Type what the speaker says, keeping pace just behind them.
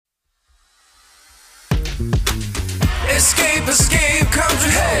Escape, escape,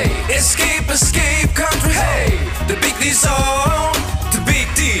 country, hey. Escape, escape, country, hey. The Big D Zone, the Big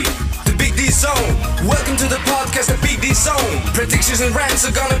D, the Big D Zone. Welcome to the podcast, the Big D Zone. Predictions and rants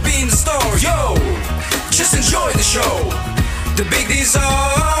are gonna be in the store. Yo, just enjoy the show. The Big D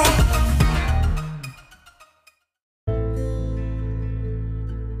Zone.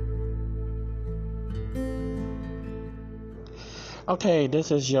 Okay,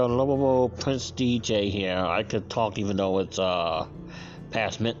 this is your lovable Prince DJ here. I could talk even though it's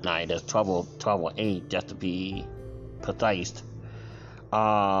past midnight. It's 12:08 just to be precise.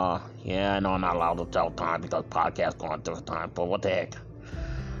 Yeah, I know I'm not allowed to tell time because podcast going through time, but what the heck?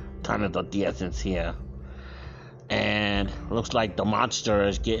 Time is of the essence here. And looks like the monster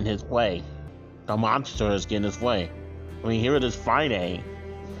is getting his way. The monster is getting his way. I mean, here it is Friday,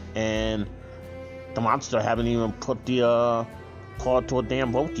 and the monster haven't even put the call to a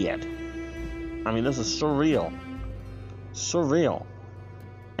damn vote yet. I mean, this is surreal. Surreal.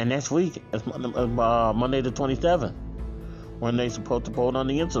 And next week is Monday the 27th, when they're supposed to vote on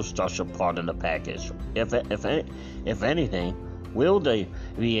the infrastructure part of the package. If anything, will they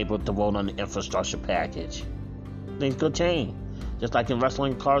be able to vote on the infrastructure package? Things could change. Just like in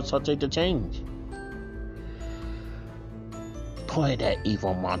wrestling, cards subject to change. Boy, that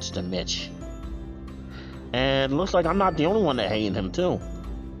evil monster Mitch. And looks like I'm not the only one that hated him too.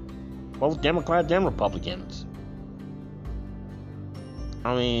 Both Democrats and Republicans.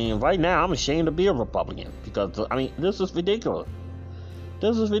 I mean, right now I'm ashamed to be a Republican because, I mean, this is ridiculous.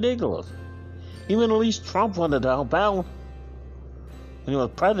 This is ridiculous. Even at least Trump wanted to help out when he was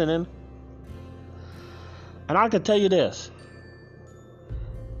president. And I can tell you this.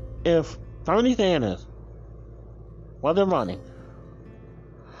 If Bernie Sanders wasn't running,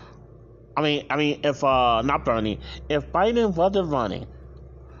 if not Bernie, if Biden wasn't running,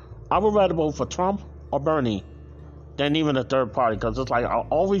 I would rather vote for Trump or Bernie than even a third party, because it's like I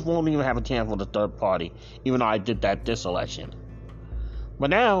always won't even have a chance for the third party, even though I did that this election.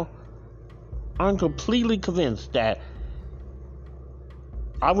 But now, I'm completely convinced that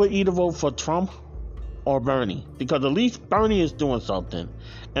I would either vote for Trump or Bernie, because at least Bernie is doing something,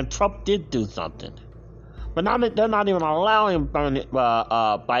 and Trump did do something. But now they're not even allowing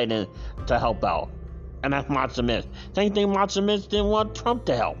Biden to help out. And that's Monster Mitch. Same thing, Monster Mitch didn't want Trump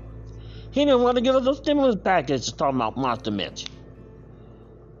to help. He didn't want to give us a stimulus package talking about Monster Mitch.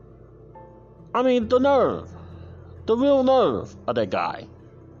 I mean, the nerve. The real nerve of that guy.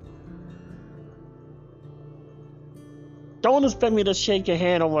 Don't expect me to shake your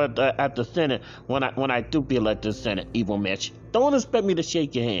hand over at the Senate when I do be elected to the Senate, evil Mitch. Don't expect me to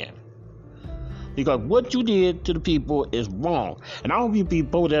shake your hand. Because what you did to the people is wrong. And I hope you be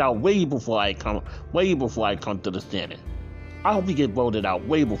voted out way before I come to the Senate. I hope you get voted out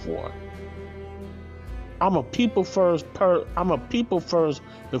way before. I'm a people first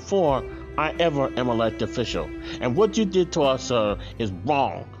before I ever am elected official. And what you did to us, sir, is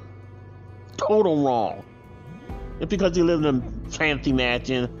wrong. Total wrong. It's because you live in a fancy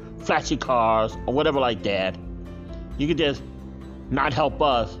mansion, flashy cars, or whatever like that. You could just not help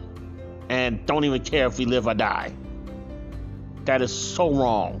us and don't even care if we live or die. That is so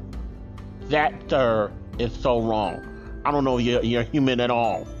wrong. That, sir, is so wrong. I don't know if you're human at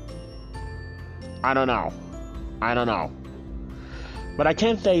all. I don't know. But I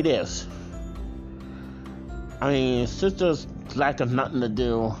can say this. I mean, sisters lack of nothing to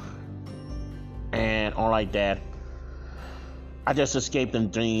do and all like that. I just escaped in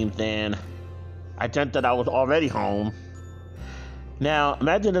dreams and I dreamt that I was already home. Now,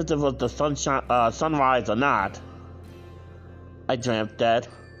 imagine if it was the sunrise or not. I dreamt that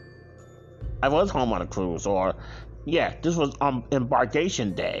I was home on a cruise, or, yeah, this was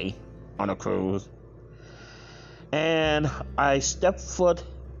embarkation day on a cruise. And I stepped foot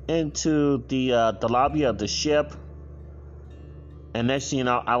into the lobby of the ship, and next thing you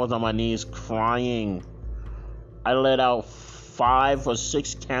know, I was on my knees crying. I let out 5 or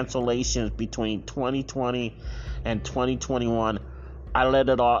 6 cancellations between 2020 and 2021. I let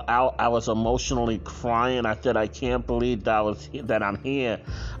it all out. I was emotionally crying. I said, I can't believe that I'm here.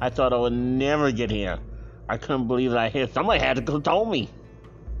 I thought I would never get here. I couldn't believe that I'm here. Somebody had to tell me.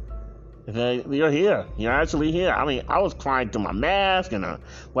 You're here. You're actually here. I mean, I was crying through my mask and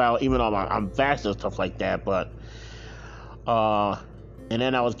even though I'm vaxxed and stuff like that, but and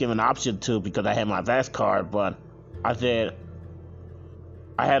then I was given an option to because I had my vax card, but I said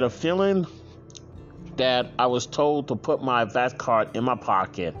I had a feeling that I was told to put my vax card in my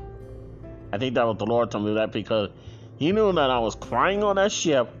pocket. I think that was the Lord told me that because He knew that I was crying on that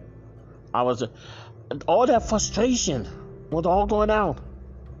ship. All that frustration was all going out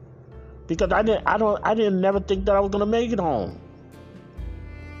because I didn't never think that I was gonna make it home.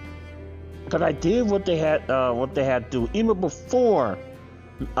 Because I did what they had to do even before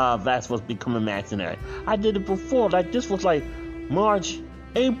Vax was becoming mandatory. I did it before. Like this was like March and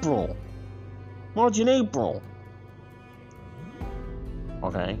April.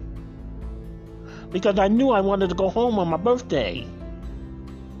 Okay. Because I knew I wanted to go home on my birthday.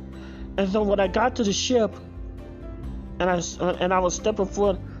 And so when I got to the ship, and I was stepping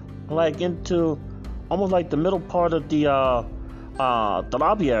foot like into almost like the middle part of the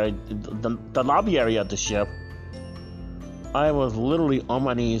lobby area of the ship, I was literally on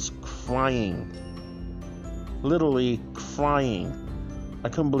my knees crying. Literally crying. I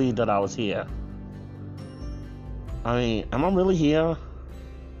couldn't believe that I was here. I mean, am I really here?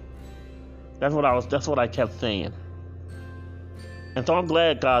 That's what I kept saying. And so I'm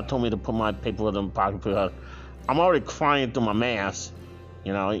glad God told me to put my paperwork in my pocket because I'm already crying through my mask.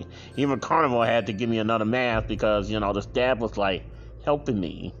 You know, even Carnival had to give me another mask because, you know, the staff was like helping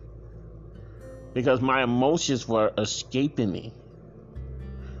me. Because my emotions were escaping me.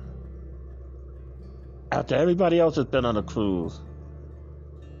 After everybody else has been on a cruise,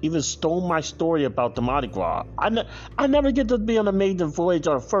 even stole my story about the Mardi Gras. I never get to be on a maiden voyage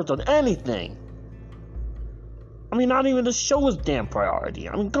or a first or anything. I mean, not even the show is damn priority.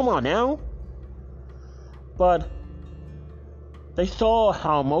 I mean, come on now. But they saw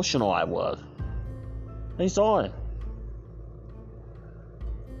how emotional I was. They saw it.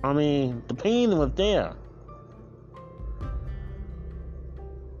 I mean, the pain was there.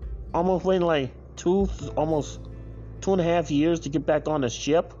 Almost waiting like almost 2.5 years to get back on the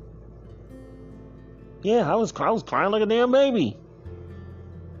ship. Yeah, I was crying like a damn baby.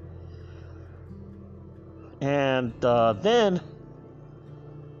 And then,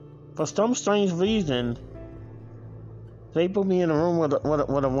 for some strange reason, they put me in a room with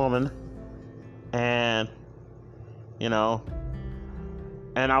a woman, and you know,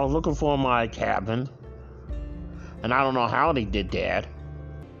 and I was looking for my cabin, and I don't know how they did that,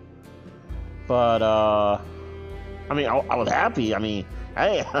 but I mean, I was happy. I mean,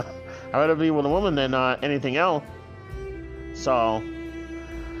 hey, I'd rather be with a woman than anything else. So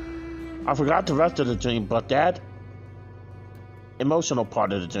I forgot the rest of the dream, but that emotional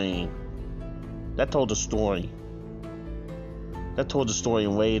part of the dream, that told the story. That told the story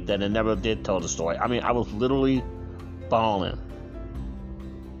in ways that it never did tell the story. I mean, I was literally bawling.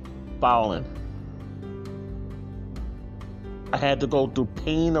 I had to go through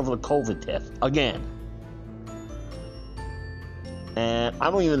pain of the COVID test again. And I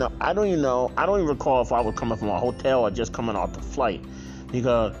don't even recall if I was coming from a hotel or just coming off the flight.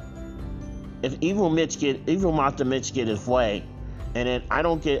 Because if Evil Monster Mitch get his way, and then if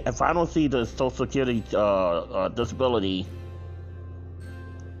I don't see the Social Security disability,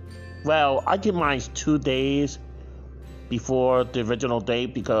 well, I get mine 2 days before the original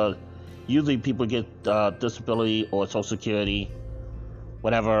date because usually people get disability or Social Security,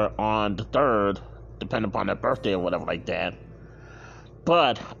 whatever, on the 3rd, depending upon their birthday or whatever like that.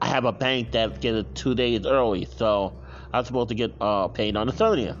 But I have a bank that gets it 2 days early, so I'm supposed to get paid on the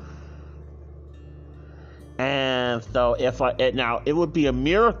 30th. And so now it would be a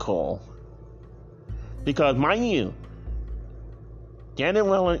miracle because, mind you, Janet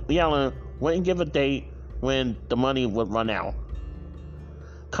Yellen wouldn't give a date when the money would run out.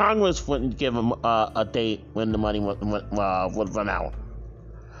 Congress wouldn't give them a date when the money would run out.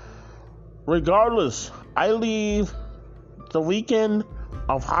 Regardless, I leave the weekend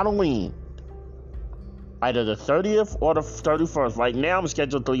of Halloween, either the 30th or the 31st. Right now, I'm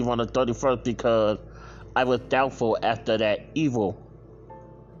scheduled to leave on the 31st because I was doubtful after that evil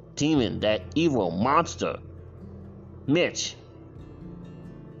demon, that evil monster, Mitch,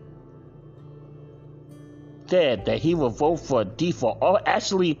 said that he would vote for a default or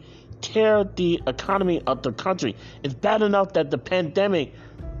actually tear the economy of the country. It's bad enough that the pandemic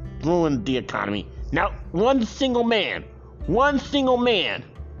ruined the economy. Now, one single man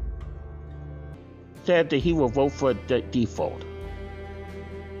said that he will vote for the default.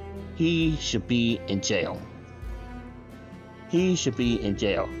 He should be in jail. He should be in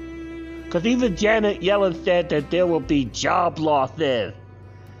jail. Because even Janet Yellen said that there will be job losses.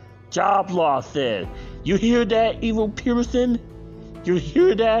 Job losses. You hear that, Evil Pearson? You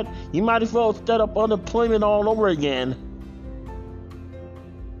hear that? You might as well set up unemployment all over again.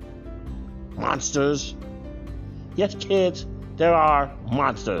 Monsters. Yes, kids, there are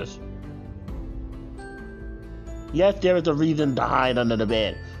monsters. Yes, there is a reason to hide under the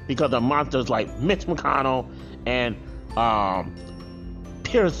bed. Because of monsters like Mitch McConnell and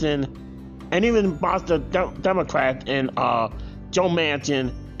Pearson, and even monster Democrats and Joe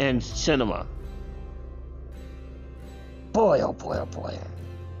Manchin and cinema. Boy, oh boy, oh boy.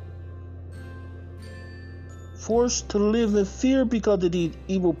 Forced to live in fear because of these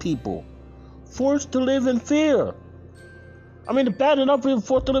evil people. Forced to live in fear. I mean, it's bad enough we're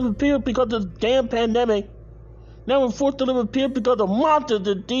forced to live in fear because of the damn pandemic. Now we're forced to live in fear because of monsters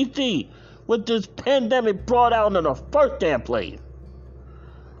in D.C. with this pandemic brought out in the first damn place.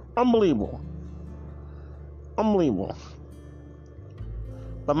 Unbelievable. Unbelievable.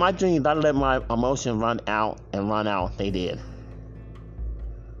 But my dreams, I let my emotions run out. They did.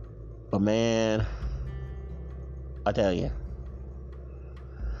 But man, I tell you.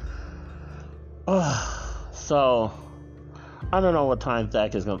 So, I don't know what time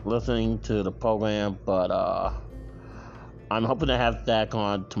Zach is listening to the program, but I'm hoping to have Zach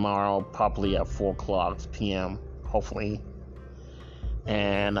on tomorrow, probably at 4 o'clock p.m., hopefully.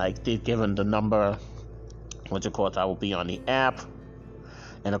 And I did give him the number, which of course I will be on the app.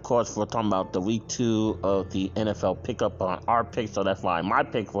 And of course, we're talking about the week 2 of the NFL pickup on our pick, so that's why my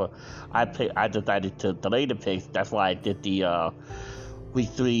pick I decided to delay the picks. That's why I did the week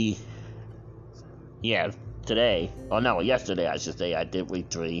 3. Yeah, today. Oh no, yesterday I should say I did week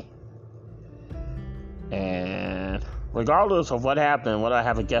 3. And regardless of what happened, whether I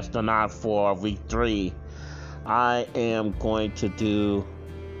have a guest or not for week 3, I am going to do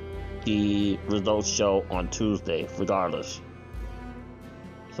the results show on Tuesday, regardless.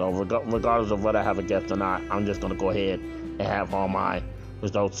 So regardless of whether I have a guest or not, I'm just going to go ahead and have all my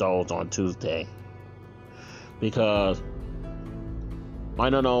results shows on Tuesday. Because I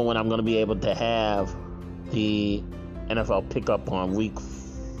don't know when I'm going to be able to have the NFL pickup on week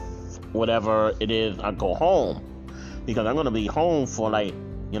whatever it is I go home. Because I'm going to be home for 5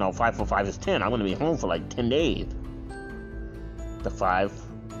 for 5 is 10. I'm going to be home for 10 days. The 5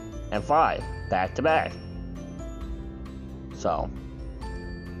 and 5, back to back. So,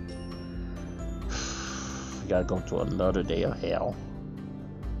 we gotta go through another day of hell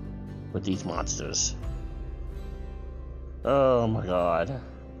with these monsters. Oh my God.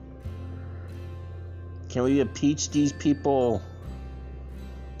 Can we impeach these people?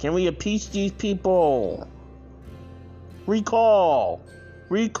 Can we impeach these people? Recall!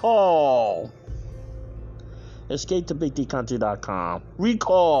 Escape to BigDCountry.com.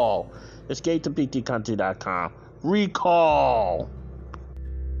 Recall! Escape to BigDCountry.com. Recall!